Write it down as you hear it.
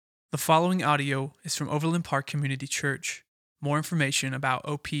The following audio is from Overland Park Community Church. More information about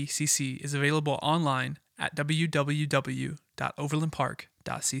OPCC is available online at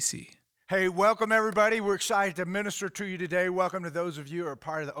www.overlandpark.cc. Hey, welcome everybody. We're excited to minister to you today. Welcome to those of you who are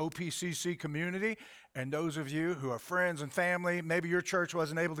part of the OPCC community and those of you who are friends and family. Maybe your church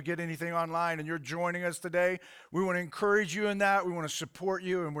wasn't able to get anything online and you're joining us today. We want to encourage you in that. We want to support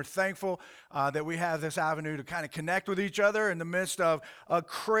you, and we're thankful that we have this avenue to kind of connect with each other in the midst of a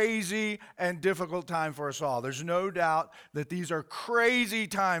crazy and difficult time for us all. There's no doubt that these are crazy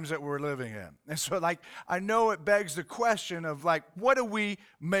times that we're living in. And so, I know it begs the question of, what do we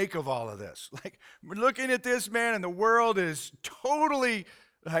make of all of this? We're looking at this, man, and the world is totally,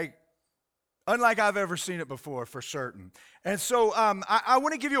 unlike I've ever seen it before, for certain. And so I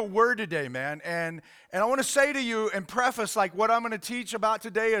want to give you a word today, man, and I want to say to you and preface, what I'm going to teach about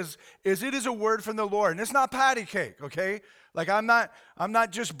today is it is a word from the Lord, and it's not patty cake, okay? I'm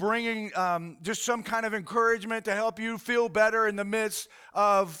not just bringing just some kind of encouragement to help you feel better in the midst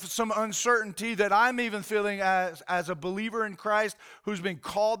of some uncertainty that I'm even feeling as a believer in Christ who's been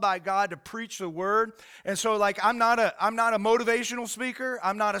called by God to preach the word. And so, I'm not a motivational speaker.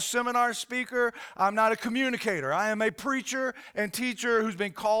 I'm not a seminar speaker. I'm not a communicator. I am a preacher and teacher who's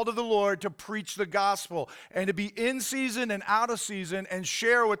been called of the Lord to preach the gospel and to be in season and out of season and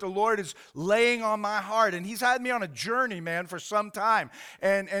share what the Lord is laying on my heart. And He's had me on a journey, man, for some time.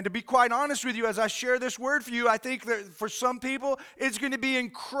 And to be quite honest with you, as I share this word for you, I think that for some people, it's going to be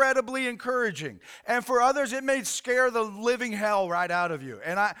incredibly encouraging. And for others, it may scare the living hell right out of you.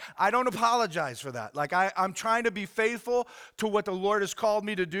 And I don't apologize for that. I'm trying to be faithful to what the Lord has called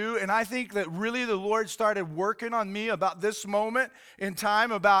me to do. And I think that really the Lord started working on me about this moment in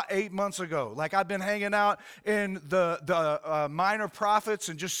time about 8 months ago. I've been hanging out in the minor prophets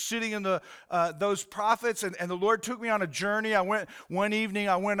and just sitting in those prophets. And the Lord took me on a journey. One evening,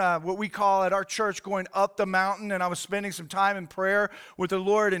 I went what we call at our church going up the mountain, and I was spending some time in prayer with the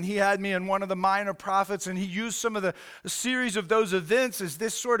Lord, and He had me in one of the minor prophets, and He used some of the series of those events as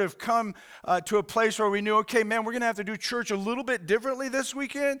this sort of come to a place where we knew, okay, man, we're going to have to do church a little bit differently this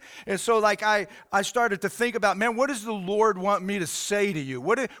weekend. And so I started to think about, man, what does the Lord want me to say to you?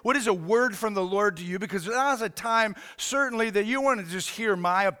 What is a word from the Lord to you? Because that was a time certainly that you want to just hear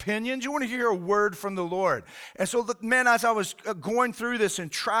my opinions. You want to hear a word from the Lord. And so, man, as I was going through this and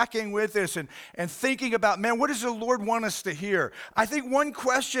tracking with this and thinking about, man, what does the Lord want us to hear? I think one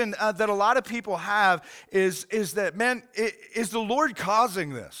question that a lot of people have is that, man, is the Lord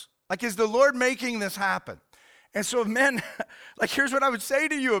causing this? Is the Lord making this happen? And so, man, here's what I would say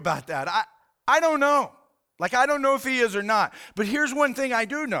to you about that. I don't know. I don't know if He is or not. But here's one thing I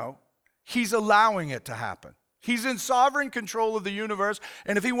do know. He's allowing it to happen. He's in sovereign control of the universe.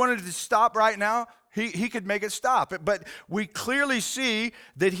 And if He wanted to stop right now, He could make it stop. But we clearly see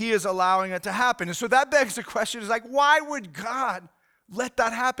that He is allowing it to happen. And so that begs the question, why would God let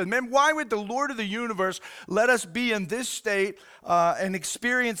that happen? Man, why would the Lord of the universe let us be in this state and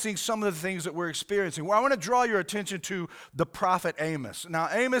experiencing some of the things that we're experiencing? Well, I want to draw your attention to the prophet Amos. Now,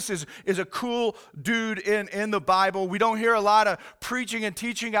 Amos is a cool dude in the Bible. We don't hear a lot of preaching and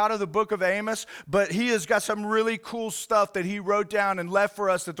teaching out of the book of Amos, but he has got some really cool stuff that he wrote down and left for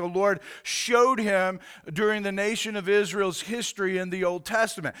us that the Lord showed him during the nation of Israel's history in the Old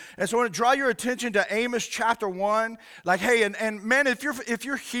Testament. And so I want to draw your attention to Amos chapter 1. Hey, and man, if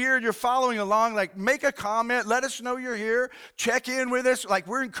you're here and you're following along, make a comment, let us know you're here, check in with us.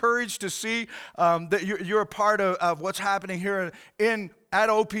 We're encouraged to see that you're a part of what's happening here at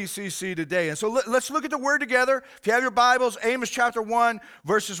OPCC today. And so let's look at the word together. If you have your Bibles, Amos chapter 1,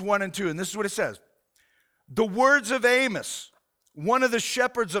 verses 1 and 2. And this is what it says. The words of Amos, one of the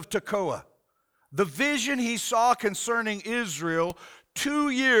shepherds of Tekoa, the vision he saw concerning Israel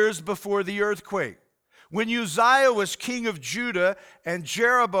 2 years before the earthquake, when Uzziah was king of Judah and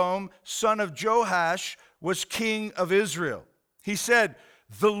Jeroboam, son of Joash, was king of Israel. He said,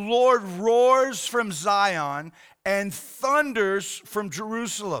 the Lord roars from Zion and thunders from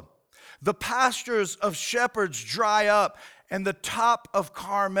Jerusalem. The pastures of shepherds dry up, and the top of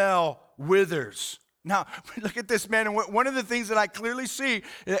Carmel withers. Now, look at this, man. And one of the things that I clearly see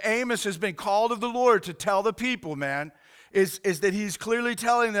that Amos has been called of the Lord to tell the people, man, is that he's clearly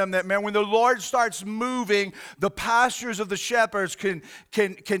telling them that, man, when the Lord starts moving, the pastures of the shepherds can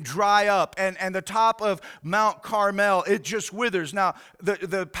dry up, and the top of Mount Carmel, it just withers. Now,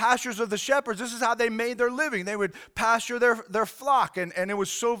 the pastures of the shepherds, this is how they made their living. They would pasture their flock, and it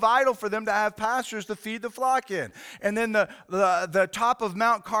was so vital for them to have pastures to feed the flock in. And then the top of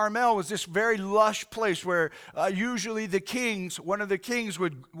Mount Carmel was this very lush place where usually one of the kings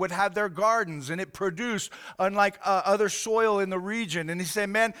would have their gardens, and it produced, unlike other soil in the region. And he said,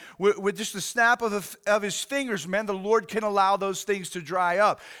 man, with just the snap of his fingers, man, the Lord can allow those things to dry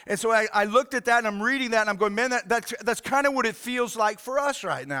up. And so I looked at that and I'm reading that and I'm going, man, that's kind of what it feels like for us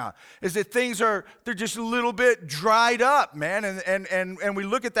right now, is that they're just a little bit dried up, man. And we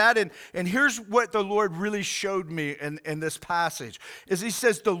look at that and here's what the Lord really showed me in this passage, is he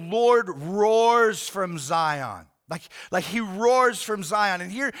says, the Lord roars from Zion. Like he roars from Zion.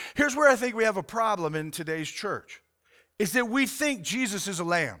 And here's where I think we have a problem in today's church, is that we think Jesus is a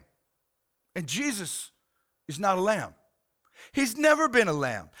lamb. And Jesus is not a lamb. He's never been a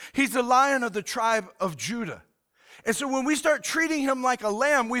lamb. He's the Lion of the tribe of Judah. And so when we start treating him like a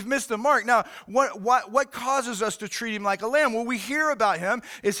lamb, we've missed the mark. Now, what causes us to treat him like a lamb? What we hear about him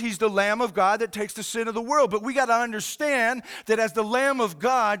is he's the Lamb of God that takes the sin of the world. But we got to understand that as the Lamb of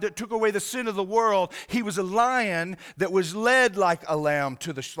God that took away the sin of the world, he was a lion that was led like a lamb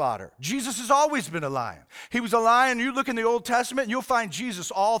to the slaughter. Jesus has always been a lion. He was a lion. You look in the Old Testament, you'll find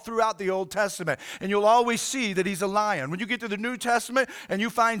Jesus all throughout the Old Testament. And you'll always see that he's a lion. When you get to the New Testament and you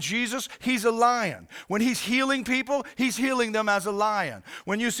find Jesus, he's a lion. When he's healing people, he's healing them as a lion.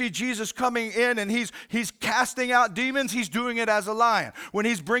 When you see Jesus coming in and he's casting out demons, he's doing it as a lion. When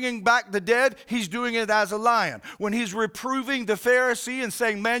he's bringing back the dead, he's doing it as a lion. When he's reproving the Pharisee and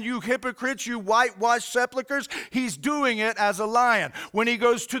saying, man, you hypocrites, you whitewashed sepulchres, he's doing it as a lion. When he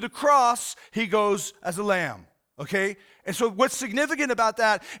goes to the cross, he goes as a lamb. Okay? And so what's significant about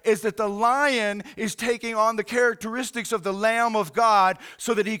that is that the lion is taking on the characteristics of the Lamb of God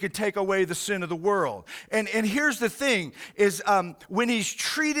so that he could take away the sin of the world. And here's the thing, is when he's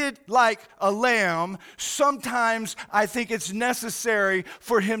treated like a lamb, sometimes I think it's necessary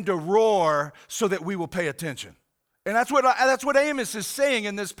for him to roar so that we will pay attention. And that's what Amos is saying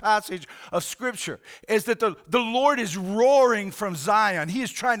in this passage of Scripture, is that the Lord is roaring from Zion. He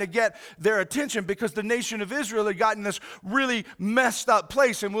is trying to get their attention because the nation of Israel had gotten this really messed up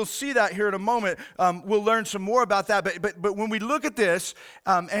place. And we'll see that here in a moment. We'll learn some more about that. But when we look at this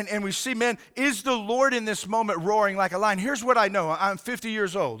and we see, man, is the Lord in this moment roaring like a lion? Here's what I know. I'm 50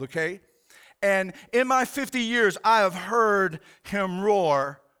 years old, okay? And in my 50 years, I have heard him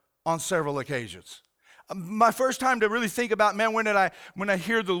roar on several occasions. My first time to really think about, man, when I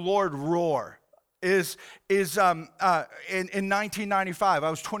hear the Lord roar is in 1995. I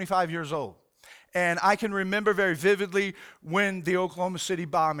was 25 years old. And I can remember very vividly when the Oklahoma City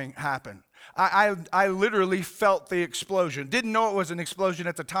bombing happened. I literally felt the explosion. Didn't know it was an explosion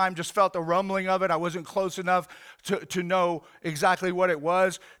at the time, just felt the rumbling of it. I wasn't close enough to know exactly what it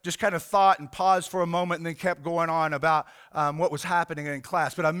was. Just kind of thought and paused for a moment and then kept going on about what was happening in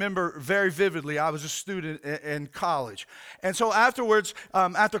class. But I remember very vividly, I was a student in college. And so afterwards,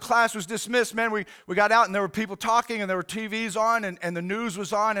 after class was dismissed, man, we got out and there were people talking and there were TVs on and the news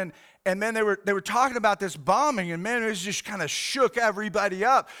was on and man, they were talking about this bombing, and man, it just kind of shook everybody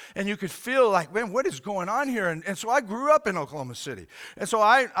up. And you could feel like, man, what is going on here? And so I grew up in Oklahoma City. And so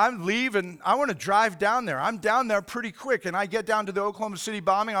I leave and I want to drive down there. I'm down there pretty quick, and I get down to the Oklahoma City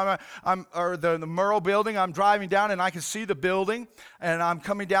bombing, or the Murrah building. I'm driving down, and I can see the building, and I'm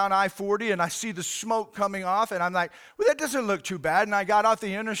coming down I-40, and I see the smoke coming off, and I'm like, well, that doesn't look too bad. And I got off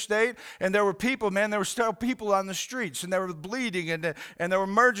the interstate, and there were people, man, there were still people on the streets, and they were bleeding, and there were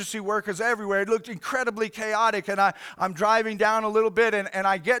emergency workers everywhere. It looked incredibly chaotic, and I'm driving down a little bit, and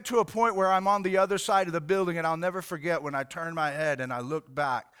I get to a point where I'm on the other side of the building, and I'll never forget when I turned my head and I looked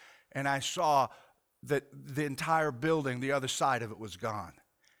back, and I saw that the entire building, the other side of it was gone.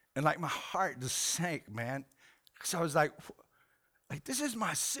 And like my heart just sank, man, because I was like, this is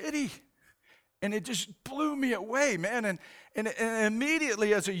my city. And it just blew me away, man. And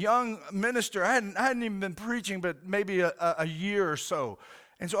immediately as a young minister, I hadn't even been preaching, but maybe a year or so.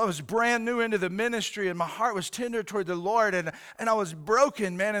 And so I was brand new into the ministry, and my heart was tender toward the Lord, and I was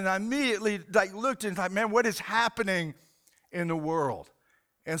broken, man. And I immediately looked and thought, man, what is happening in the world?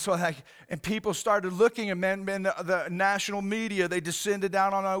 And so and people started looking, and man, the national media, they descended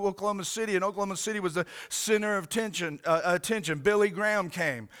down on Oklahoma City, and Oklahoma City was the center of attention. Billy Graham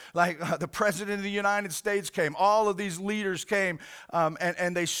came, the President of the United States came. All of these leaders came,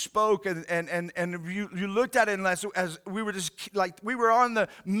 and they spoke, and you looked at it as we were just we were on the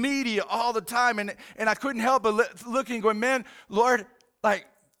media all the time, and I couldn't help but looking, going, man, Lord,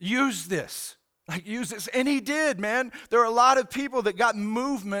 use this. Use this. And he did, man. There are a lot of people that got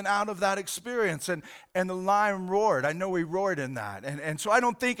movement out of that experience. And the lion roared. I know he roared in that. And so I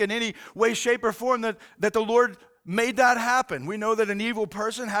don't think in any way, shape, or form that the Lord made that happen. We know that an evil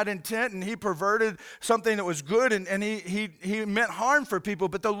person had intent and he perverted something that was good, and he meant harm for people.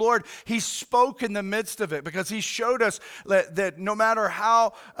 But the Lord, he spoke in the midst of it, because he showed us that no matter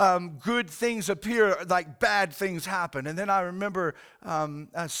how good things appear, like bad things happen. And then I remember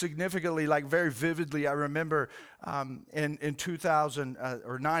significantly, like very vividly, I remember in 2000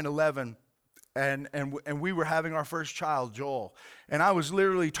 or 9/11, and we were having our first child, Joel. And I was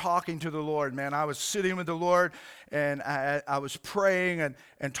literally talking to the Lord, man. I was sitting with the Lord, and I was praying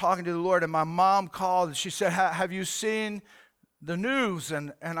and talking to the Lord. And my mom called, and she said, have you seen the news?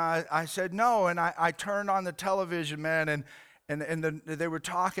 And I said, no. And I turned on the television, man, and they were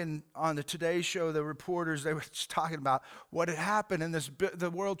talking on the Today Show, the reporters, they were just talking about what had happened. And the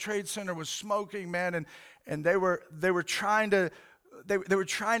World Trade Center was smoking, man, and they were trying to... They were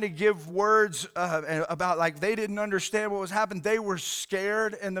trying to give words about, like, they didn't understand what was happening. They were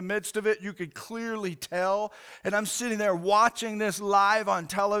scared in the midst of it. You could clearly tell. And I'm sitting there watching this live on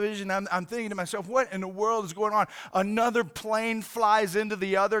television. I'm thinking to myself, what in the world is going on? Another plane flies into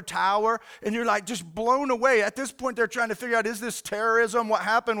the other tower, and you're like just blown away. At this point, they're trying to figure out, is this terrorism? What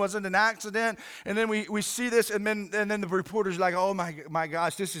happened? Was it an accident? And then we see this, and then the reporters are like, oh my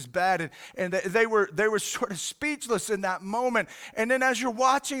gosh, this is bad. And they were sort of speechless in that moment. And then as you're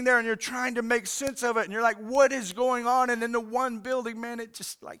watching there and you're trying to make sense of it, and you're like, what is going on? And in the one building, man, it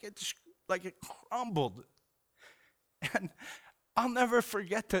crumbled. And I'll never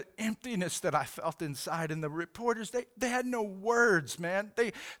forget the emptiness that I felt inside. And the reporters, they had no words, man.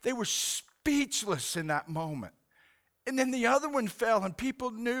 They were speechless in that moment. And then the other one fell, and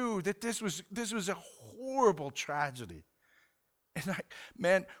people knew that this was a horrible tragedy.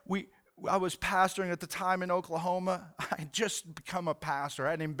 And I was pastoring at the time in Oklahoma. I had just become a pastor.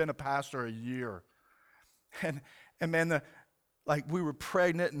 I hadn't even been a pastor a year. And man, we were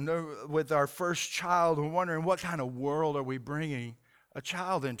pregnant and with our first child, and wondering, what kind of world are we bringing a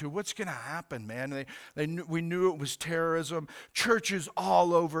child into? What's going to happen, man? We knew it was terrorism. Churches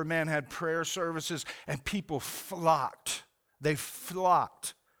all over, man, had prayer services, and people flocked. They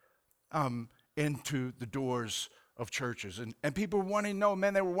flocked into the doors of churches, and people were wanting to know,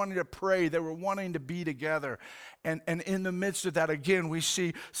 man, they were wanting to pray, they were wanting to be together, and in the midst of that, again, we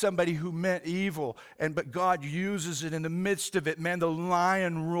see somebody who meant evil, but God uses it in the midst of it. Man, the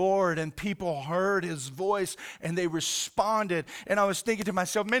lion roared, and people heard his voice, and they responded. And I was thinking to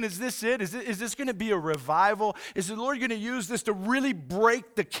myself, man, is this it? Is this going to be a revival? Is the Lord going to use this to really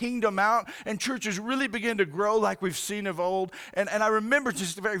break the kingdom out, and churches really begin to grow like we've seen of old? And I remember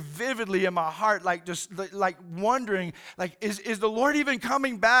just very vividly in my heart, just wondering, is the Lord even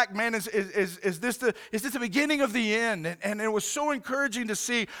coming back, man? Is this the beginning of the end? And it was so encouraging to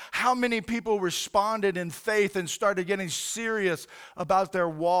see how many people responded in faith and started getting serious about their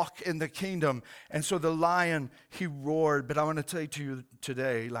walk in the kingdom. And so the lion, he roared. But I want to tell you to you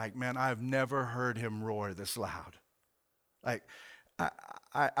today, man, I've never heard him roar this loud.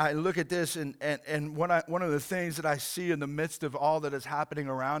 I look at this, and one of the things that I see in the midst of all that is happening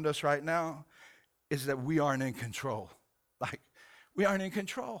around us right now is that we aren't in control. We aren't in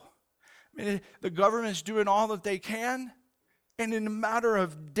control. I mean, the government's doing all that they can, and in a matter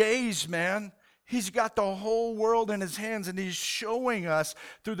of days, man, he's got the whole world in his hands, and he's showing us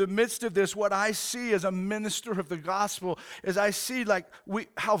through the midst of this what I see as a minister of the gospel is I see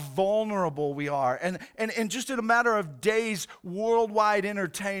how vulnerable we are. And just in a matter of days, worldwide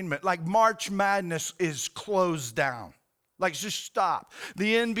entertainment, like March Madness, is closed down. Just stop.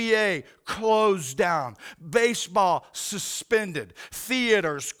 The NBA closed down. Baseball suspended.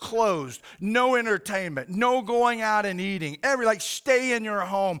 Theaters closed. No entertainment. No going out and eating. Stay in your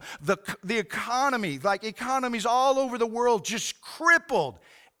home. The economy, economies all over the world just crippled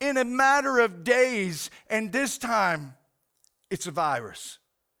in a matter of days. And this time, it's a virus.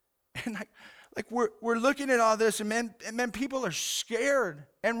 And we're looking at all this, and man, people are scared,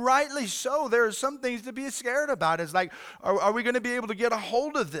 and rightly so. There are some things to be scared about. It's are we going to be able to get a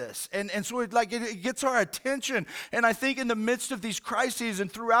hold of this? And so it gets our attention. And I think in the midst of these crises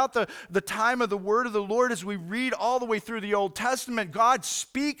and throughout the time of the word of the Lord, as we read all the way through the Old Testament, God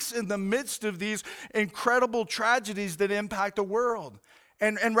speaks in the midst of these incredible tragedies that impact the world.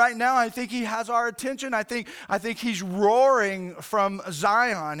 And right now, I think he has our attention. I think he's roaring from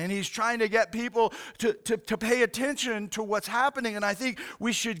Zion, and he's trying to get people to pay attention to what's happening. And I think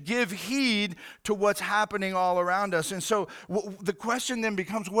we should give heed to what's happening all around us. And so the question then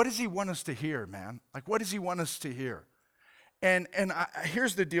becomes, what does he want us to hear, man? What does he want us to hear? And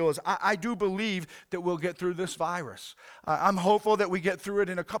here's the deal is I do believe that we'll get through this virus. I'm hopeful that we get through it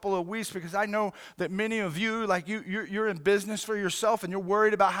in a couple of weeks because I know that many of you, like you're in business for yourself and you're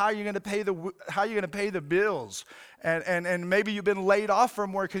worried about how you're going to pay the bills. And maybe you've been laid off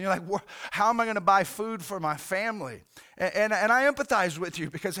from work and you're like, how am I going to buy food for my family? And I empathize with you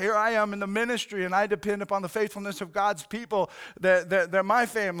because here I am in the ministry and I depend upon the faithfulness of God's people that my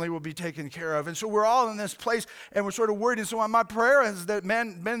family will be taken care of. And so we're all in this place and we're sort of worried. And so my prayer is that,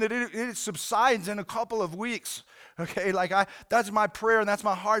 man, that it subsides in a couple of weeks. Okay, that's my prayer and that's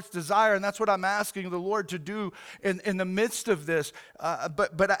my heart's desire and that's what I'm asking the Lord to do in the midst of this.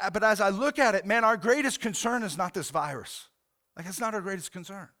 But as I look at it, man, our greatest concern is not this virus. It's not our greatest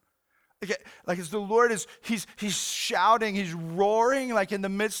concern. As the Lord he's shouting, he's roaring in the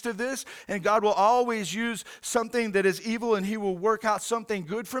midst of this, and God will always use something that is evil and he will work out something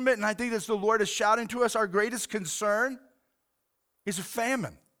good from it. And I think as the Lord is shouting to us, our greatest concern is a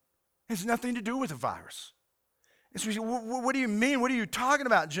famine. It has nothing to do with a virus. And so you say, what do you mean? What are you talking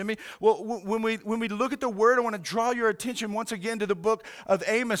about, Jimmy? Well, when we look at the word, I want to draw your attention once again to the book of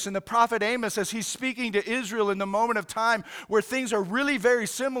Amos and the prophet Amos as he's speaking to Israel in the moment of time where things are really very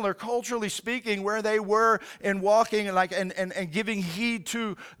similar, culturally speaking, where they were in walking and giving heed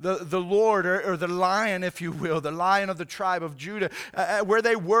to the Lord or the lion, if you will, the lion of the tribe of Judah, where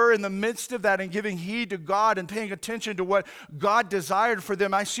they were in the midst of that and giving heed to God and paying attention to what God desired for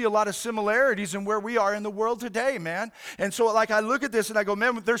them. I see a lot of similarities in where we are in the world today, man. And so I look at this and I go,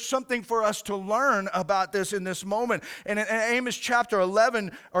 man, there's something for us to learn about this in this moment. And in Amos chapter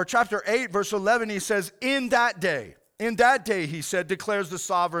 11 or chapter 8 verse 11, he says, in that day, he said, declares the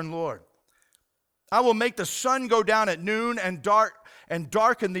sovereign Lord, I will make the sun go down at noon and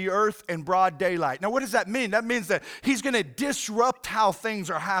darken the earth in broad daylight. Now, what does that mean? That means that he's going to disrupt how things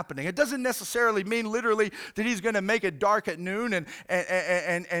are happening. It doesn't necessarily mean literally that he's going to make it dark at noon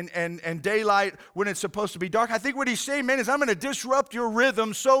and daylight when it's supposed to be dark. I think what he's saying, man, is I'm going to disrupt your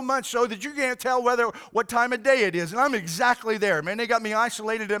rhythm so much so that you can't tell what time of day it is. And I'm exactly there, man. They got me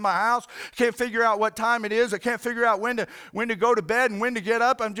isolated in my house. Can't figure out what time it is. I can't figure out when to go to bed and when to get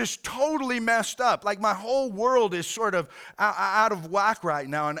up. I'm just totally messed up. My whole world is sort of out of whack right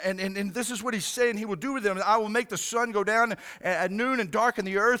now, and this is what he's saying he will do with them. I will make the sun go down at noon and darken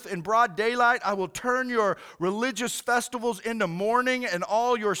the earth in broad daylight. I will turn your religious festivals into mourning and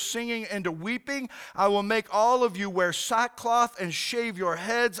all your singing into weeping. I will make all of you wear sackcloth and shave your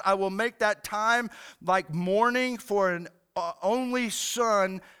heads. I will make that time like mourning for an only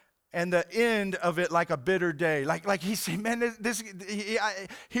son, and the end of it like a bitter day. Like he said, man,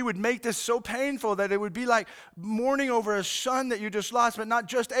 he would make this so painful that it would be like mourning over a son that you just lost, but not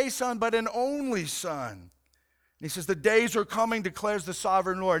just a son, but an only son. And he says, the days are coming, declares the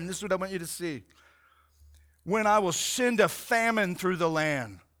sovereign Lord. And this is what I want you to see. When I will send a famine through the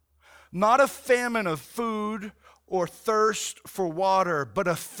land, not a famine of food or thirst for water, but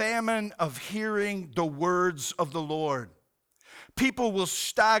a famine of hearing the words of the Lord. People will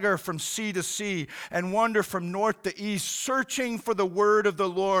stagger from sea to sea and wander from north to east, searching for the word of the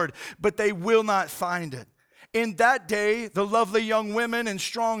Lord, but they will not find it. In that day, the lovely young women and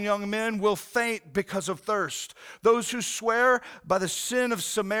strong young men will faint because of thirst. Those who swear by the sin of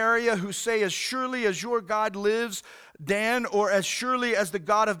Samaria, who say, as surely as your God lives, Dan, or as surely as the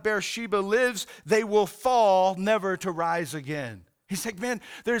God of Beersheba lives, they will fall, never to rise again. He's like, man,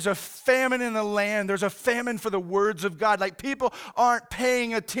 there's a famine in the land. There's a famine for the words of God. People aren't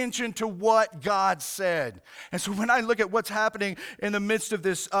paying attention to what God said. And so when I look at what's happening in the midst of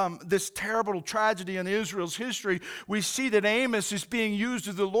this terrible tragedy in Israel's history, we see that Amos is being used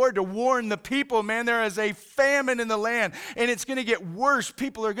of the Lord to warn the people, man, there is a famine in the land, and it's going to get worse.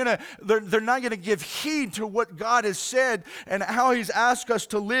 People are they're not going to give heed to what God has said and how he's asked us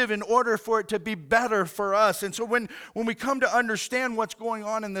to live in order for it to be better for us. And so when we come to understand what's going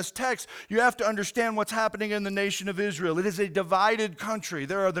on in this text, you have to understand what's happening in the nation of Israel. It is a divided country.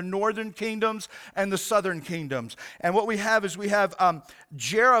 There are the northern kingdoms and the southern kingdoms. And what we have is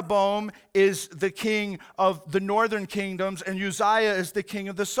Jeroboam is the king of the northern kingdoms, and Uzziah is the king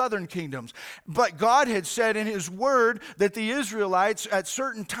of the southern kingdoms. But God had said in his word that the Israelites at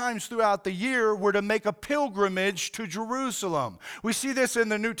certain times throughout the year were to make a pilgrimage to Jerusalem. We see this in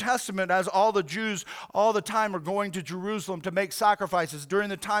the New Testament as all the Jews all the time are going to Jerusalem to make sacrifices sacrifices. During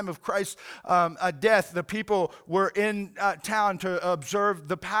the time of Christ's death, the people were in town to observe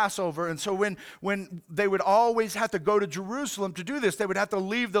the Passover. And so when they would always have to go to Jerusalem to do this, they would have to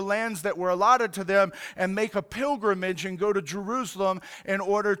leave the lands that were allotted to them and make a pilgrimage and go to Jerusalem in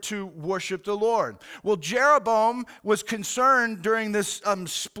order to worship the Lord. Well, Jeroboam was concerned during this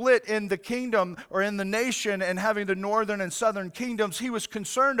split in the kingdom or in the nation and having the northern and southern kingdoms. He was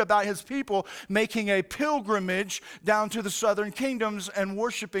concerned about his people making a pilgrimage down to the southern kingdoms and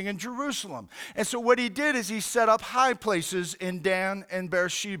worshiping in Jerusalem. And so what he did is he set up high places in Dan and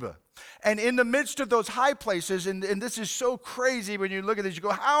Beersheba. And in the midst of those high places, and this is so crazy when you look at this, you go,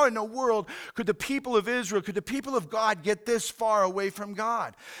 how in the world could the people of Israel, could the people of God get this far away from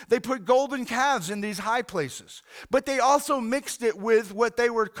God? They put golden calves in these high places, but they also mixed it with what they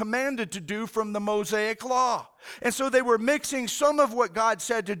were commanded to do from the Mosaic law. And so they were mixing some of what God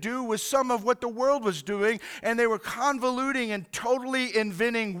said to do with some of what the world was doing, and they were convoluting and totally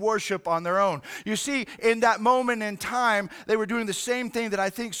inventing worship on their own. You see, in that moment in time, they were doing the same thing that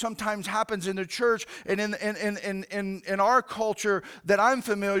I think sometimes happens in the church and in our culture that I'm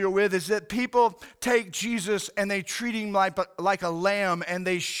familiar with, is that people take Jesus and they treat him like a lamb, and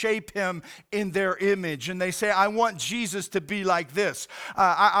they shape him in their image. And they say, I want Jesus to be like this.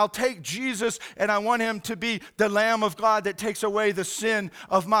 I'll take Jesus and I want him to be the Lamb of God that takes away the sin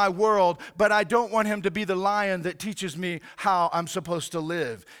of my world, but I don't want him to be the lion that teaches me how I'm supposed to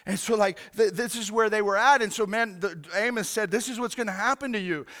live. And so this is where they were at. And so Amos said, this is what's going to happen to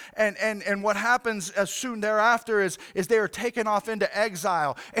you. And what happens as soon thereafter is they are taken off into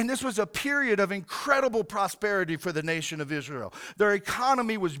exile. And this was a period of incredible prosperity for the nation of Israel. Their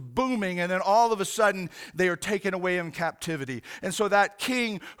economy was booming, and then all of a sudden they are taken away in captivity. And so that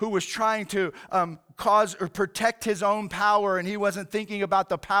king who was trying to cause or protect his own power, and he wasn't thinking about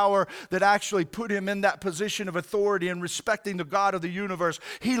the power that actually put him in that position of authority and respecting the God of the universe,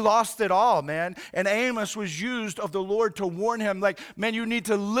 he lost it all, man. And Amos was used of the Lord to warn him, like, man, you need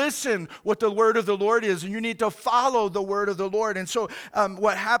to listen what the word of the Lord is, and you need to follow the word of the Lord. And so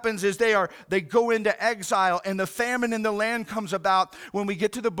what happens is they go into exile, and the famine in the land comes about. When we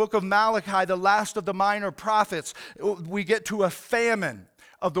get to the book of Malachi, the last of the minor prophets, we get to a famine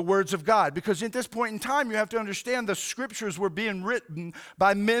of the words of God. Because at this point in time, you have to understand the scriptures were being written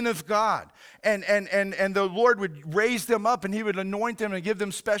by men of God. And the Lord would raise them up, and he would anoint them and give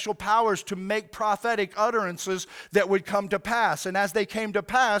them special powers to make prophetic utterances that would come to pass. And as they came to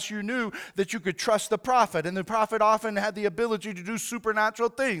pass, you knew that you could trust the prophet. And the prophet often had the ability to do supernatural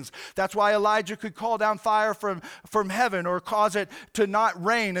things. That's why Elijah could call down fire from heaven or cause it to not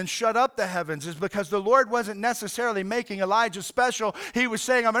rain and shut up the heavens, is because the Lord wasn't necessarily making Elijah special. He was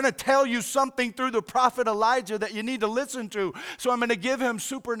saying, I'm going to tell you something through the prophet Elijah that you need to listen to. So I'm going to give him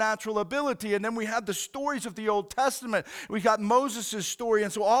supernatural ability. And then we have the stories of the Old Testament. We got Moses' story.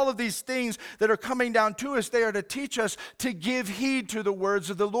 And so all of these things that are coming down to us, they are to teach us to give heed to the words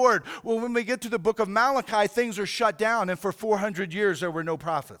of the Lord. Well, when we get to the book of Malachi, things are shut down. And for 400 years, there were no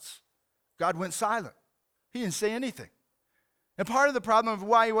prophets. God went silent. He didn't say anything. And part of the problem of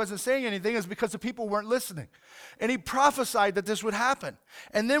why he wasn't saying anything is because the people weren't listening. And he prophesied that this would happen.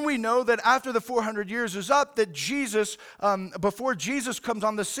 And then we know that after the 400 years is up, that Jesus, before Jesus comes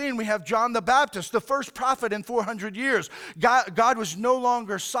on the scene, we have John the Baptist, the first prophet in 400 years. God was no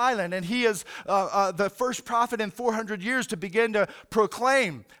longer silent, and he is the first prophet in 400 years to begin to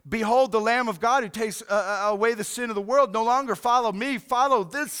proclaim, behold, the Lamb of God who takes away the sin of the world. No longer follow me, follow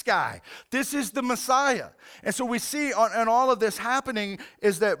this guy. This is the Messiah. And so we see on all of this happening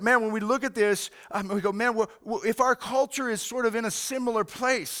is that, man, when we look at this, we go, man, if our culture is sort of in a similar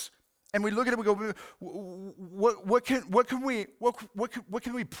place, and we look at it, we go, what can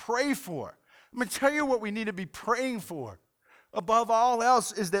we pray for? I'm going to tell you what we need to be praying for. Above all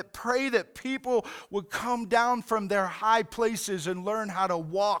else is that pray that people would come down from their high places and learn how to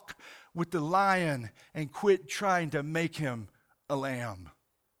walk with the lion and quit trying to make him a lamb.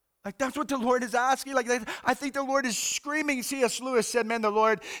 Like, that's what the Lord is asking. Like, I think the Lord is screaming. C.S. Lewis said, man, the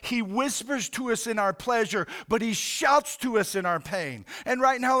Lord, he whispers to us in our pleasure, but he shouts to us in our pain. And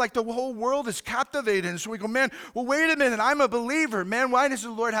right now, like, the whole world is captivated. And so we go, man, well, wait a minute. I'm a believer. Man, why does the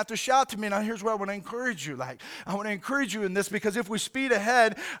Lord have to shout to me? Now, here's where I want to encourage you. Like, I want to encourage you in this, because if we speed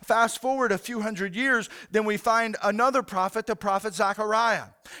ahead, fast forward a few hundred years, then we find another prophet, the prophet Zechariah.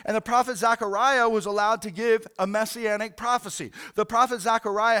 And the prophet Zechariah was allowed to give a messianic prophecy. The prophet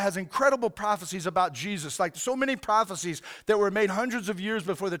Zechariah has has incredible prophecies about Jesus. Like so many prophecies that were made hundreds of years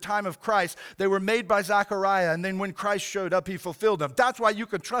before the time of Christ, they were made by Zechariah, and then when Christ showed up, he fulfilled them. That's why you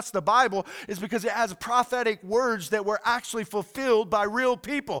can trust the Bible, is because it has prophetic words that were actually fulfilled by real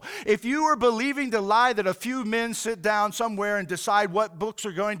people. If you are believing the lie that a few men sit down somewhere and decide what books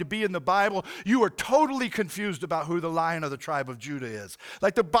are going to be in the Bible, you are totally confused about who the Lion of the tribe of Judah is.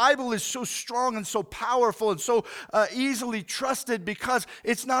 Like the Bible is so strong and so powerful and so easily trusted because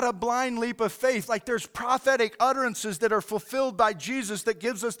it's not a blind leap of faith. Like there's prophetic utterances that are fulfilled by Jesus that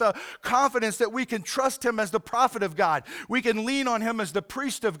gives us the confidence that we can trust him as the prophet of God. We can lean on him as the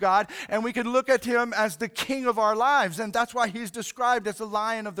priest of God, and we can look at him as the king of our lives. And that's why he's described as the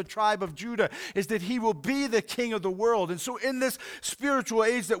Lion of the tribe of Judah, is that he will be the king of the world. And so in this spiritual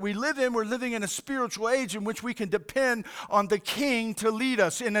age that we live in, we're living in a spiritual age in which we can depend on the king to lead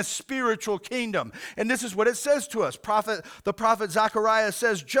us in a spiritual kingdom. And this is what it says to us. The prophet Zechariah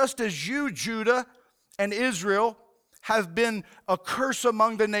says, just as you, Judah and Israel, have been a curse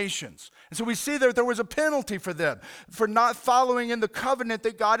among the nations. And so we see that there was a penalty for them for not following in the covenant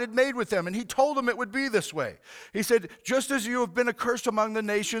that God had made with them. And he told them it would be this way. He said, just as you have been a curse among the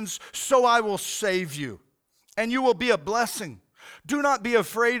nations, so I will save you, and you will be a blessing. Do not be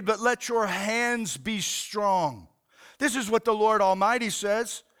afraid, but let your hands be strong. This is what the Lord Almighty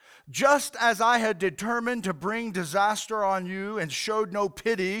says. Just as I had determined to bring disaster on you and showed no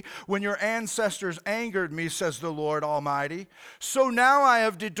pity when your ancestors angered me, says the Lord Almighty, so now I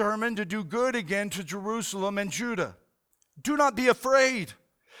have determined to do good again to Jerusalem and Judah. Do not be afraid.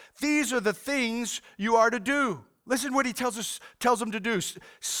 These are the things you are to do. Listen what he tells them to do.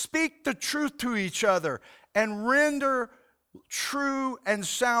 Speak the truth to each other and render true and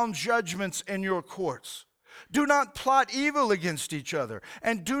sound judgments in your courts. Do not plot evil against each other,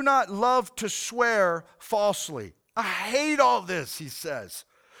 and do not love to swear falsely. I hate all this, he says,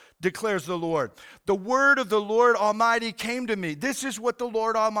 declares the Lord. The word of the Lord Almighty came to me. This is what the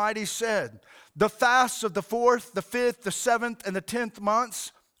Lord Almighty said. The fasts of the 4th, the 5th, the 7th, and the 10th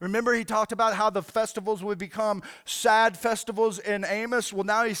months. Remember, he talked about how the festivals would become sad festivals in Amos. Well,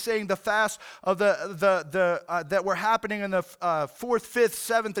 now he's saying the fast of that were happening in the 4th, 5th,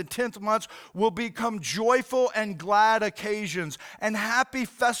 7th, and 10th months will become joyful and glad occasions and happy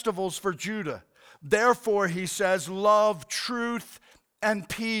festivals for Judah. Therefore, he says, love, truth, and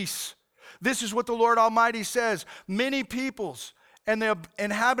peace. This is what the Lord Almighty says. Many peoples and the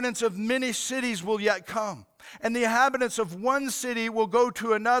inhabitants of many cities will yet come. And the inhabitants of one city will go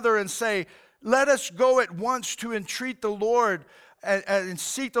to another and say, let us go at once to entreat the Lord and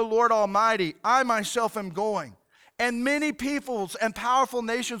seek the Lord Almighty. I myself am going. And many peoples and powerful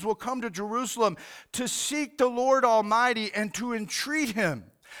nations will come to Jerusalem to seek the Lord Almighty and to entreat him.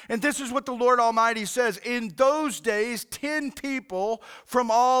 And this is what the Lord Almighty says. In those days, 10 people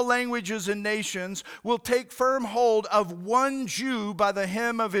from all languages and nations will take firm hold of one Jew by the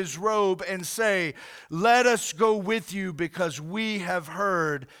hem of his robe and say, let us go with you because we have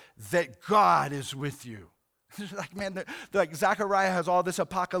heard that God is with you. Like, man, like Zechariah has all this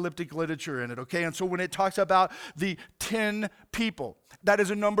apocalyptic literature in it, okay? And so when it talks about the 10 people, that is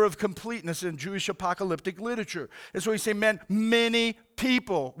a number of completeness in Jewish apocalyptic literature. And so he's saying, man, many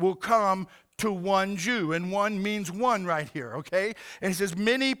people will come to one Jew, and one means one right here, okay? And he says,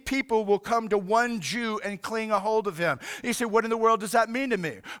 many people will come to one Jew and cling a hold of him. And you say, what in the world does that mean to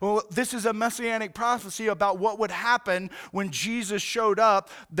me? Well, this is a messianic prophecy about what would happen when Jesus showed up,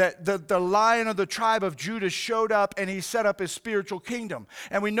 that the Lion of the tribe of Judah showed up and he set up his spiritual kingdom.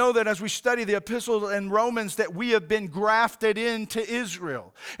 And we know that as we study the epistles in Romans that we have been grafted into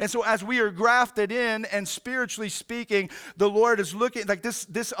Israel. And so as we are grafted in, and spiritually speaking, the Lord is looking, like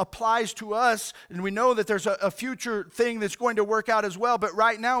this applies to us. And we know that there's a future thing that's going to work out as well. But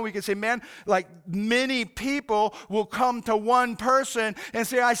right now we can say, man, like many people will come to one person and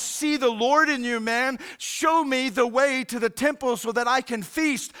say, I see the Lord in you, man. Show me the way to the temple so that I can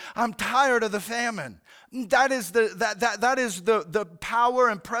feast. I'm tired of the famine. That is the power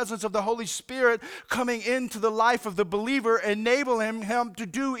and presence of the Holy Spirit coming into the life of the believer, enabling him to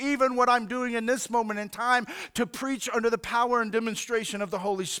do even what I'm doing in this moment in time, to preach under the power and demonstration of the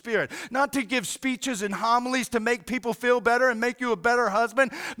Holy Spirit. Not to give speeches and homilies to make people feel better and make you a better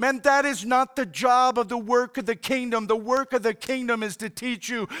husband. Man, that is not the job of the work of the kingdom. The work of the kingdom is to teach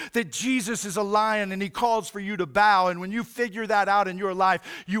you that Jesus is a lion and he calls for you to bow. And when you figure that out in your life,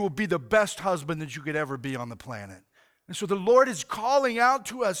 you will be the best husband that you could ever be on the planet. And so the Lord is calling out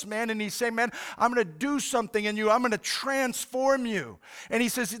to us, man, and he's saying, man, I'm going to do something in you. I'm going to transform you. And he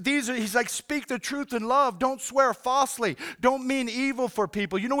says, he's like, speak the truth in love. Don't swear falsely. Don't mean evil for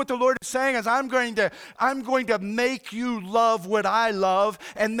people. You know what the Lord is saying is, I'm going to make you love what I love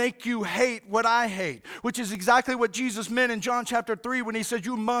and make you hate what I hate, which is exactly what Jesus meant in John chapter 3 when he said,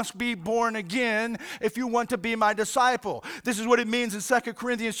 you must be born again if you want to be my disciple. This is what it means in 2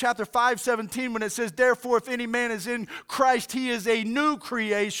 Corinthians chapter 5:17 when it says, therefore, if any man is in Christ, he is a new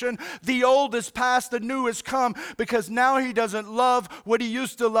creation. The old is past, the new has come, because now he doesn't love what he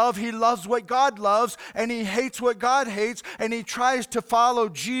used to love. He loves what God loves, and he hates what God hates, and he tries to follow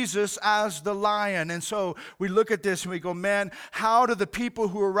Jesus as the lion. And so we look at this and we go, man, how do the people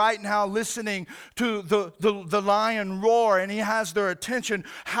who are right now listening to the lion roar and he has their attention,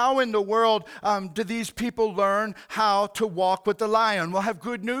 how in the world do these people learn how to walk with the lion? Well, I have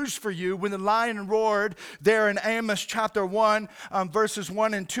good news for you. When the lion roared there in Amos chapter 1, verses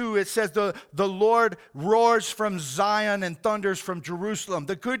 1 and 2, it says the Lord roars from Zion and thunders from Jerusalem.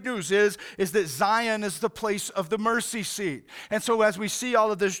 The good news is that Zion is the place of the mercy seat. And so as we see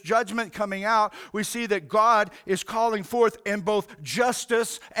all of this judgment coming out, we see that God is calling forth in both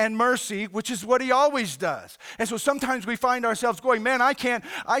justice and mercy, which is what he always does. And so sometimes we find ourselves going, man, I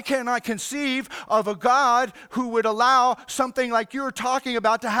cannot conceive of a God who would allow something like you're talking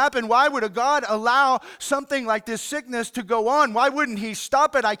about to happen. Why would a God allow something like this sickness to go on? Why wouldn't he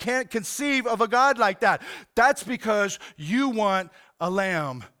stop it? I can't conceive of a God like that. That's because you want a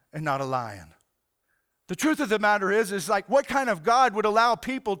lamb and not a lion. The truth of the matter is like, what kind of God would allow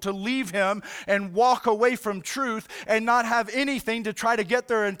people to leave him and walk away from truth and not have anything to try to get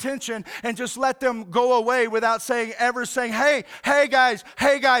their attention and just let them go away without ever saying, hey guys,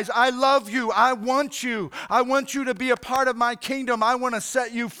 I love you. I want you to be a part of my kingdom. I want to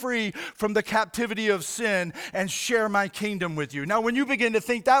set you free from the captivity of sin and share my kingdom with you. Now, when you begin to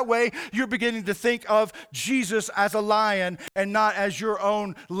think that way, you're beginning to think of Jesus as a lion and not as your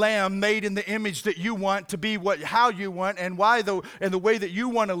own lamb made in the image that you want to be how you want and the way that you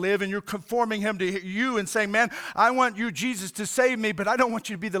want to live, and you're conforming him to you and saying, man, I want you, Jesus, to save me, but I don't want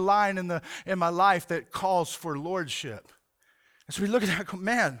you to be the lion in my life that calls for lordship. And so we look at that and go,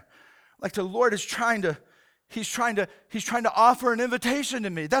 man, like the Lord is he's trying to offer an invitation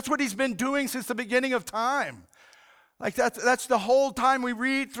to me. That's what he's been doing since the beginning of time. Like that's the whole time we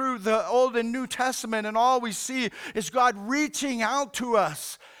read through the Old and New Testament, and all we see is God reaching out to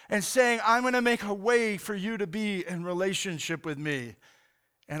us and saying, I'm going to make a way for you to be in relationship with me,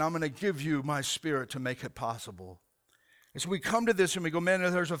 and I'm going to give you my Spirit to make it possible. And so we come to this and we go, man,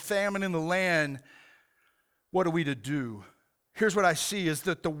 if there's a famine in the land, what are we to do? Here's what I see is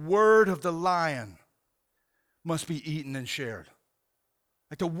that the word of the lion must be eaten and shared.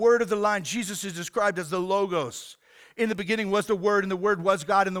 Like the word of the lion, Jesus is described as the Logos. In the beginning was the Word, and the Word was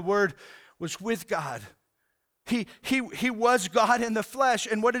God, and the Word was with God. He was God in the flesh,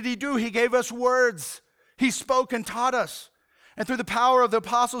 and what did he do? He gave us words. He spoke and taught us. And through the power of the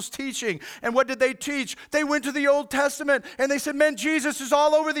apostles' teaching. And what did they teach? They went to the Old Testament, and they said, man, Jesus is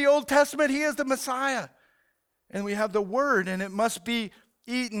all over the Old Testament. He is the Messiah. And we have the Word, and it must be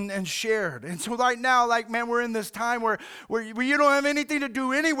eaten and shared. And so right now, like, man, we're in this time where you don't have anything to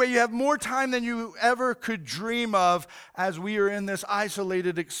do anyway. You have more time than you ever could dream of as we are in this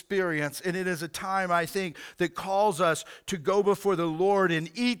isolated experience. And it is a time, I think, that calls us to go before the Lord and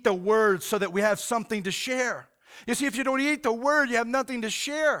eat the word so that we have something to share. You see, if you don't eat the word, you have nothing to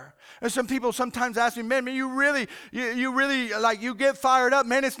share. And some people sometimes ask me, man, you really, like, you get fired up.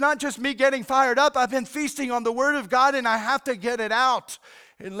 Man, it's not just me getting fired up. I've been feasting on the word of God, and I have to get it out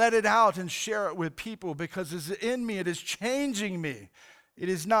and let it out and share it with people, because it's in me. It is changing me. It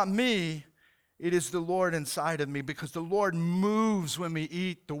is not me. It is the Lord inside of me, because the Lord moves when we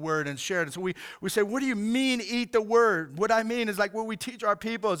eat the word and share it. And so we say, what do you mean eat the word? What I mean is, like, what we teach our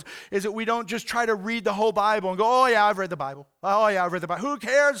people is that we don't just try to read the whole Bible and go, oh yeah, I've read the Bible. Oh yeah, I've read the Bible. Who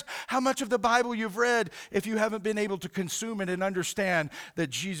cares how much of the Bible you've read if you haven't been able to consume it and understand that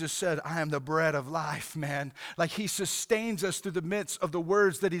Jesus said, I am the bread of life, man. Like, he sustains us through the midst of the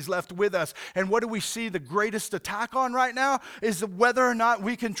words that he's left with us. And what do we see the greatest attack on right now is whether or not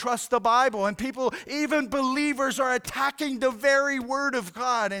we can trust the Bible. And people, even believers, are attacking the very word of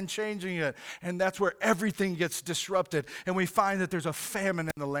God and changing it. And that's where everything gets disrupted. And we find that there's a famine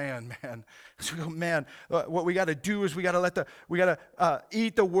in the land, man. So we go, man, what we got to do is we got to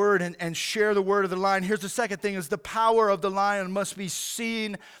eat the word and share the word of the lion. Here's the second thing: is the power of the lion must be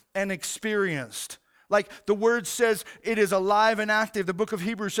seen and experienced. Like the word says it is alive and active. The book of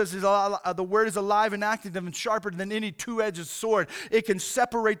Hebrews says the word is alive and active and sharper than any two-edged sword. It can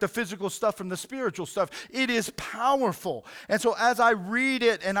separate the physical stuff from the spiritual stuff. It is powerful. And so as I read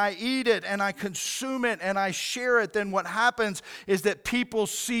it and I eat it and I consume it and I share it, then what happens is that people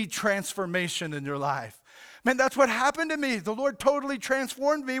see transformation in your life. Man, that's what happened to me. The Lord totally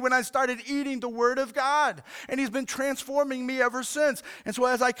transformed me when I started eating the Word of God. And He's been transforming me ever since. And so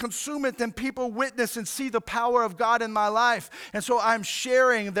as I consume it, then people witness and see the power of God in my life. And so I'm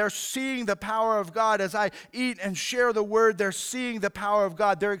sharing. They're seeing the power of God. As I eat and share the Word, they're seeing the power of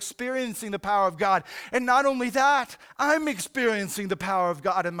God. They're experiencing the power of God. And not only that, I'm experiencing the power of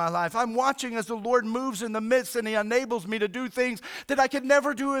God in my life. I'm watching as the Lord moves in the midst and He enables me to do things that I could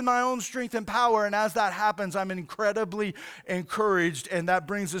never do in my own strength and power. And as that happens, I'm incredibly encouraged, and that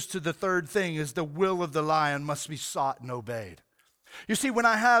brings us to the third thing, is the will of the lion must be sought and obeyed. You see, when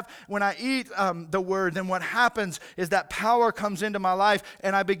I eat the Word, then what happens is that power comes into my life,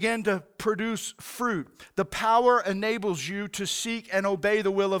 and I begin to produce fruit. The power enables you to seek and obey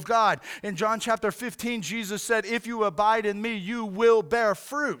the will of God. In John chapter 15, Jesus said, "If you abide in me, you will bear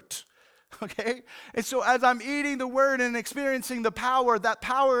fruit." Okay? And so as I'm eating the Word and experiencing the power, that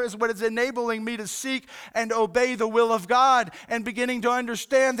power is what is enabling me to seek and obey the will of God, and beginning to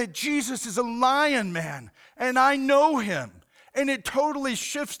understand that Jesus is a lion, man, and I know Him. And it totally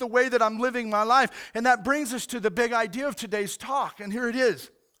shifts the way that I'm living my life. And that brings us to the big idea of today's talk. And here it is.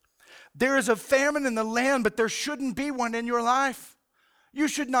 There is a famine in the land, but there shouldn't be one in your life. You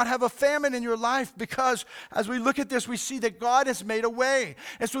should not have a famine in your life, because as we look at this, we see that God has made a way.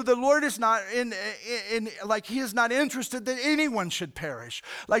 And so the Lord is not He is not interested that anyone should perish.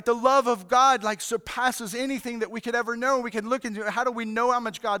 Like the love of God surpasses anything that we could ever know. We can look into how do we know how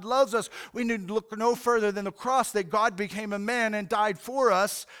much God loves us? We need to look no further than the cross, that God became a man and died for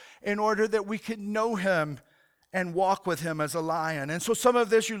us in order that we could know Him and walk with Him as a lion. And so some of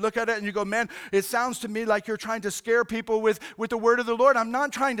this, you look at it and you go, man, it sounds to me like you're trying to scare people with the word of the Lord. I'm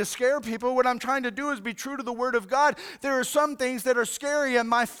not trying to scare people. What I'm trying to do is be true to the word of God. There are some things that are scary, and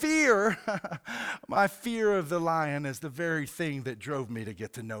my fear, my fear of the lion is the very thing that drove me to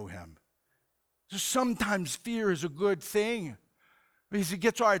get to know Him. So sometimes fear is a good thing, because it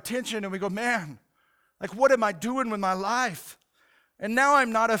gets our attention and we go, man, what am I doing with my life? And now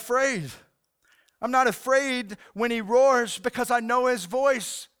I'm not afraid. I'm not afraid when He roars, because I know His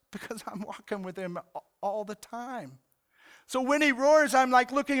voice, because I'm walking with Him all the time. So when He roars, I'm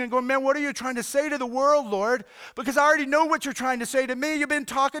looking and going, man, what are you trying to say to the world, Lord? Because I already know what you're trying to say to me. You've been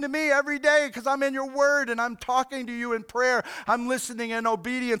talking to me every day, because I'm in your word and I'm talking to you in prayer. I'm listening in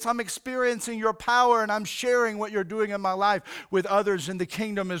obedience. I'm experiencing your power, and I'm sharing what you're doing in my life with others, and the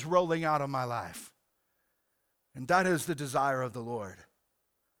kingdom is rolling out of my life. And that is the desire of the Lord.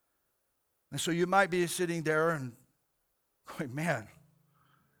 And so you might be sitting there and going, man,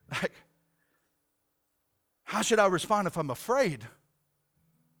 how should I respond if I'm afraid?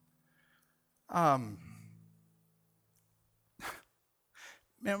 Man,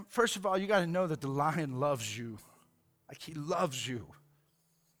 first of all, you got to know that the lion loves you. He loves you.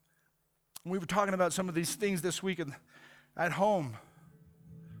 We were talking about some of these things this week at home.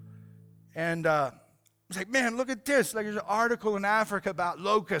 And it's man, look at this. There's an article in Africa about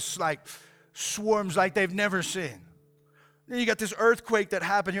locusts, swarms like they've never seen. Then you got this earthquake that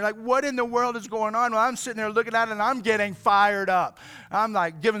happened. You're what in the world is going on? Well, I'm sitting there looking at it, and I'm getting fired up. I'm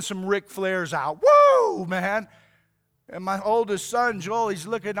giving some Ric Flairs out. Woo, man. And my oldest son, Joel, he's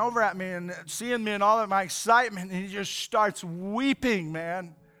looking over at me and seeing me and all of my excitement, and he just starts weeping,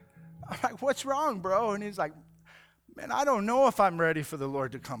 man. I'm what's wrong, bro? And he's man, I don't know if I'm ready for the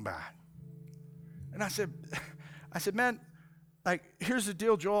Lord to come back. And I said, man, here's the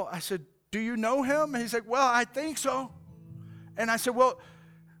deal, Joel. I said, do you know Him? And he's well, I think so. And I said, well,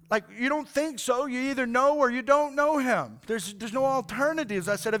 you don't think so. You either know or you don't know Him. There's no alternatives.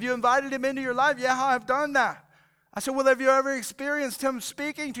 I said, have you invited Him into your life? Yeah, I've done that. I said, well, have you ever experienced Him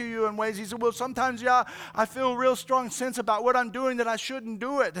speaking to you in ways? He said, well, sometimes, yeah, I feel a real strong sense about what I'm doing that I shouldn't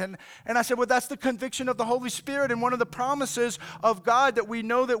do it. And I said, well, that's the conviction of the Holy Spirit. And one of the promises of God that we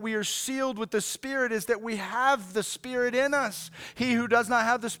know that we are sealed with the Spirit is that we have the Spirit in us. He who does not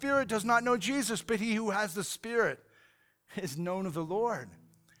have the Spirit does not know Jesus, but he who has the Spirit is known of the Lord.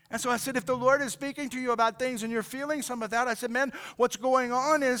 And so I said, if the Lord is speaking to you about things and you're feeling some of that, I said, man, what's going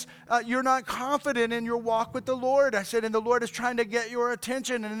on is you're not confident in your walk with the Lord. I said, and the Lord is trying to get your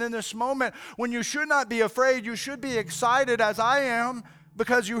attention. And in this moment, when you should not be afraid, you should be excited as I am,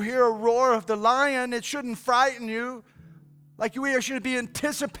 because you hear a roar of the lion. It shouldn't frighten you. You should be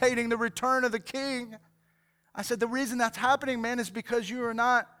anticipating the return of the King. I said, the reason that's happening, man, is because you are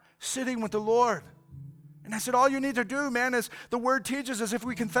not sitting with the Lord. And I said, all you need to do, man, is the word teaches us if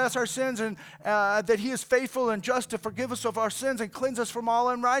we confess our sins and that he is faithful and just to forgive us of our sins and cleanse us from all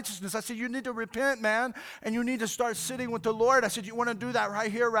unrighteousness. I said, you need to repent, man, and you need to start sitting with the Lord. I said, you want to do that right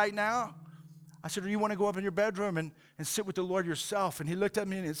here, right now? I said, or you want to go up in your bedroom and sit with the Lord yourself? And he looked at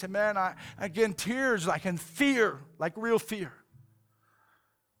me and he said, man, again, tears like in fear, like real fear.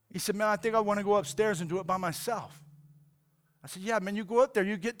 He said, man, I think I want to go upstairs and do it by myself. I said, yeah, man, you go up there.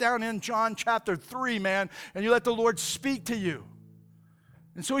 You get down in John chapter 3, man, and you let the Lord speak to you.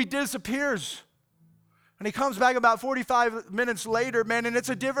 And so he disappears. And he comes back about 45 minutes later, man, and it's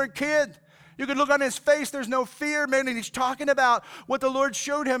a different kid. You can look on his face, there's no fear, man, and he's talking about what the Lord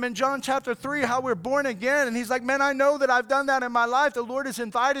showed him in John chapter 3, how we're born again. And he's like, man, I know that I've done that in my life. The Lord has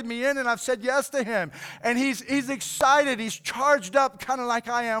invited me in, and I've said yes to him. And he's excited. He's charged up, kind of like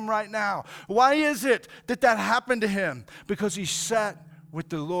I am right now. Why is it that happened to him? Because he sat with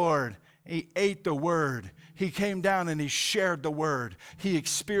the Lord. He ate the word. He came down and he shared the word. He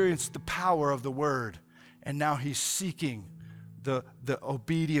experienced the power of the word. And now he's seeking the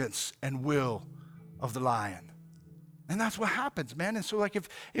obedience and will of the lion. And that's what happens, man. And so like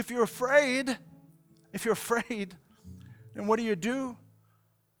if you're afraid, then what do?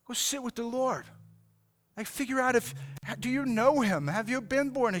 Go sit with the Lord. Like figure out do you know him? Have you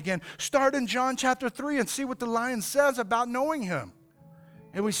been born again? Start in John chapter 3 and see what the lion says about knowing him.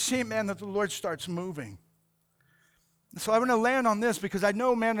 And we see, man, that the Lord starts moving. So I'm going to land on this because I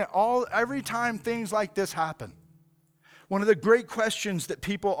know, man, that every time things like this happen, one of the great questions that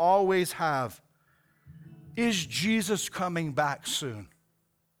people always have is Jesus coming back soon?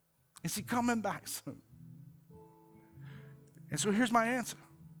 Is he coming back soon? And so here's my answer.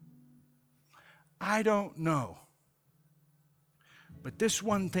 I don't know. But this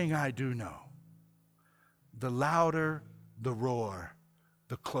one thing I do know. The louder the roar,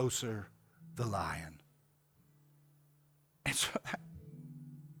 the closer the lion. And so,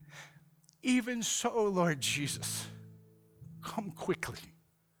 even so, Lord Jesus, come quickly.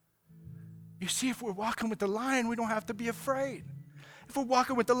 You see, if we're walking with the lion, we don't have to be afraid. If we're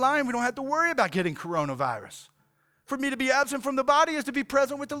walking with the lion, we don't have to worry about getting coronavirus. For me to be absent from the body is to be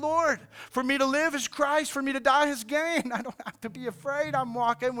present with the Lord. For me to live is Christ. For me to die is gain. I don't have to be afraid. I'm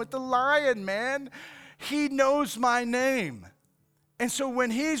walking with the lion, man. He knows my name. And so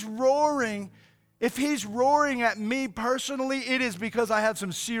when he's roaring, if he's roaring at me personally, it is because I had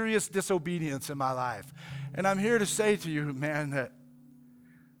some serious disobedience in my life. And I'm here to say to you, man, that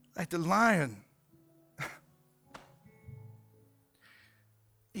like the lion,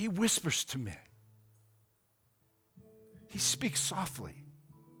 he whispers to me. He speaks softly.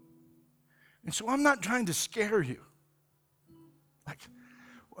 And so I'm not trying to scare you. Like,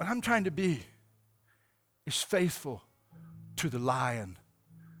 what I'm trying to be is faithful to the lion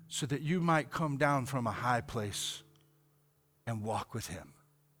so that you might come down from a high place and walk with him.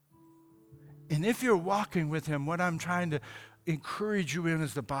 And if you're walking with him, what I'm trying to encourage you in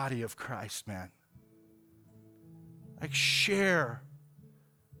is the body of Christ, man. Like share,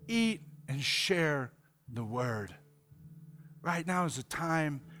 eat and share the word. Right now is a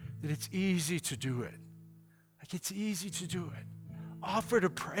time that it's easy to do it. Like it's easy to do it. Offer to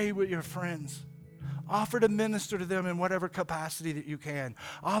pray with your friends. Offer to minister to them in whatever capacity that you can.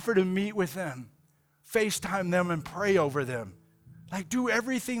 Offer to meet with them. FaceTime them and pray over them. Like do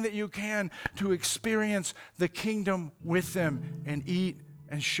everything that you can to experience the kingdom with them and eat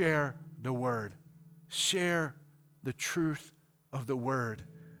and share the word. Share the truth of the word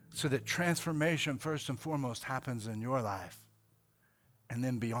so that transformation first and foremost happens in your life. And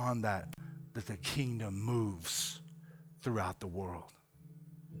then beyond that, that the kingdom moves throughout the world.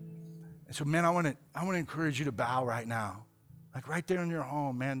 And so, man, I want to encourage you to bow right now. Like right there in your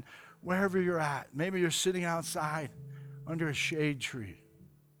home, man, wherever you're at. Maybe you're sitting outside under a shade tree.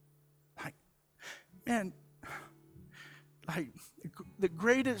 Like, man, like the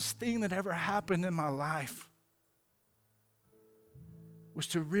greatest thing that ever happened in my life was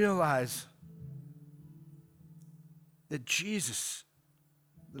to realize that Jesus,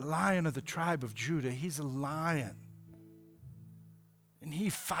 the Lion of the tribe of Judah, he's a lion. And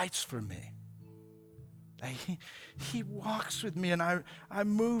he fights for me. Like he walks with me, and I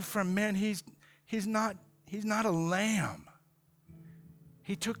move from, man, he's not a lamb.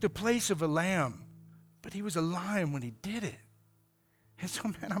 He took the place of a lamb, but he was a lion when he did it. And so,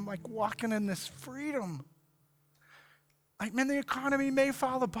 man, I'm like walking in this freedom. Like, man, the economy may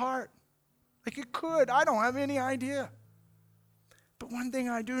fall apart. Like it could. I don't have any idea. But one thing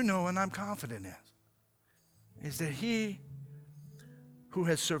I do know, and I'm confident in, is that he who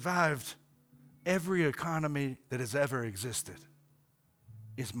has survived every economy that has ever existed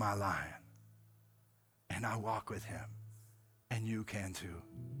is my lion. and I walk with him, and you can too.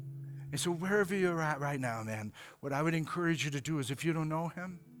 And so wherever you're at right now, man, what I would encourage you to do is, if you don't know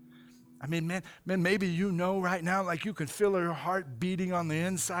him, I mean, man, maybe you know right now, like you can feel your heart beating on the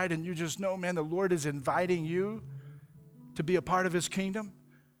inside, and you just know, man, the Lord is inviting you to be a part of his kingdom.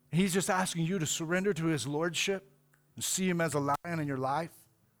 He's just asking you to surrender to his lordship and see him as a lion in your life.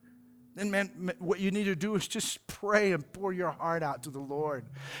 Then, man, what you need to do is just pray and pour your heart out to the Lord.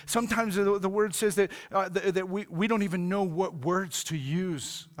 Sometimes the word says that we don't even know what words to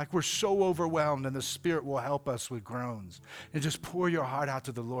use. Like we're so overwhelmed, and the Spirit will help us with groans. And just pour your heart out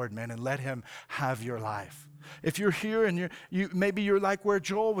to the Lord, man, and let him have your life. If you're here and maybe you're like where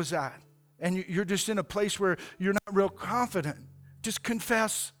Joel was at, and you're just in a place where you're not real confident, just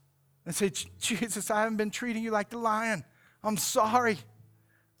confess and say, Jesus, I haven't been treating you like the lion. I'm sorry.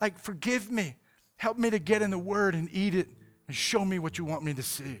 Like, forgive me. Help me to get in the Word and eat it and show me what you want me to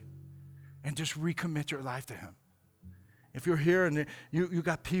see. And just recommit your life to him. If you're here and you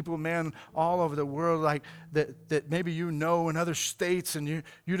got people, man, all over the world like that maybe you know in other states, and you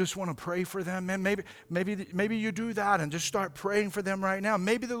just want to pray for them, man, maybe you do that and just start praying for them right now.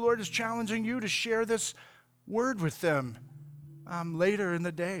 Maybe the Lord is challenging you to share this word with them later in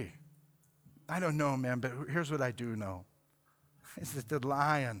the day. I don't know, man, but here's what I do know. Is that the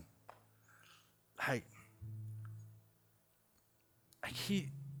lion,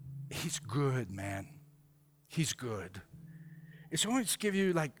 he's good, man. He's good. It's only to give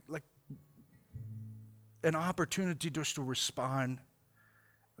you like an opportunity just to respond.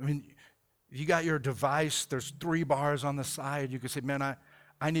 I mean, you got your device, there's 3 bars on the side. You can say, man,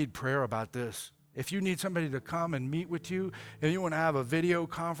 I need prayer about this. If you need somebody to come and meet with you, and you want to have a video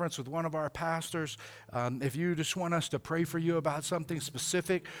conference with one of our pastors, if you just want us to pray for you about something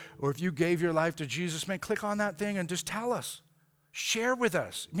specific, or if you gave your life to Jesus, man, click on that thing and just tell us. Share with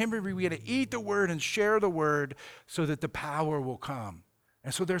us. Remember, we got to eat the word and share the word so that the power will come.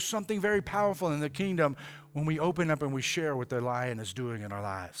 And so there's something very powerful in the kingdom when we open up and we share what the lion is doing in our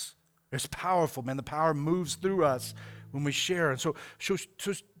lives. It's powerful, man. The power moves through us when we share. And so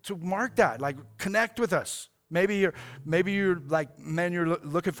mark that, like connect with us. Maybe you're like, man, you're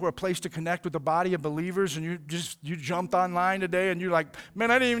looking for a place to connect with the body of believers, and you jumped online today and you're like, man,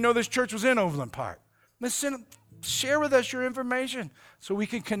 I didn't even know this church was in Overland Park. Listen, share with us your information so we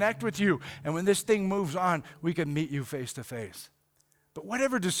can connect with you. And when this thing moves on, we can meet you face to face. But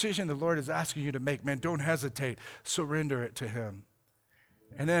whatever decision the Lord is asking you to make, man, don't hesitate. Surrender it to him.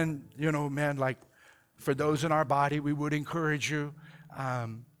 And then, man, like for those in our body, we would encourage you.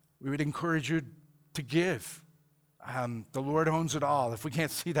 We would encourage you to give. The Lord owns it all. If we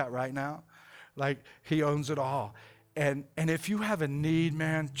can't see that right now, like he owns it all. And if you have a need,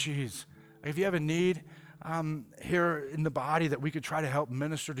 man, geez, if you have a need here in the body that we could try to help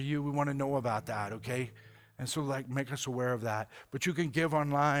minister to you, we want to know about that, okay? And so like make us aware of that. But you can give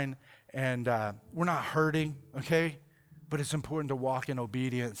online, and we're not hurting, okay? But it's important to walk in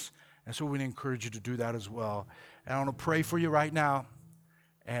obedience. And so we encourage you to do that as well. And I want to pray for you right now.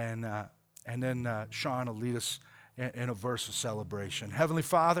 And then Sean will lead us in a verse of celebration. Heavenly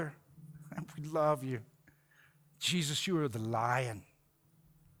Father, we love you. Jesus, you are the lion.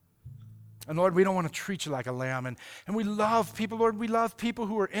 And Lord, we don't want to treat you like a lamb. And we love people, Lord. We love people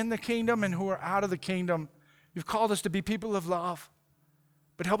who are in the kingdom and who are out of the kingdom. You've called us to be people of love.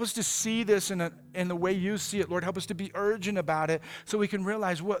 But help us to see this in the way you see it, Lord. Help us to be urgent about it so we can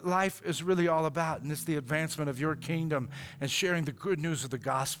realize what life is really all about, and it's the advancement of your kingdom and sharing the good news of the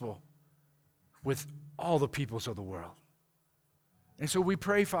gospel with all the peoples of the world. And so we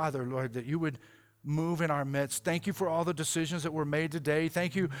pray, Father, Lord, that you would move in our midst. Thank you for all the decisions that were made today.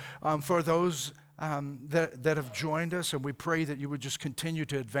 Thank you for those that have joined us, and we pray that you would just continue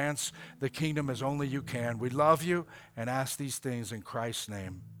to advance the kingdom as only you can. We love you and ask these things in Christ's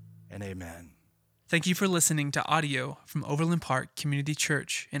name, and amen. Thank you for listening to audio from Overland Park Community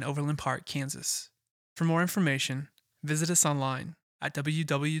Church in Overland Park, Kansas. For more information, visit us online at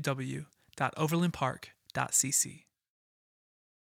www.overlandpark.cc.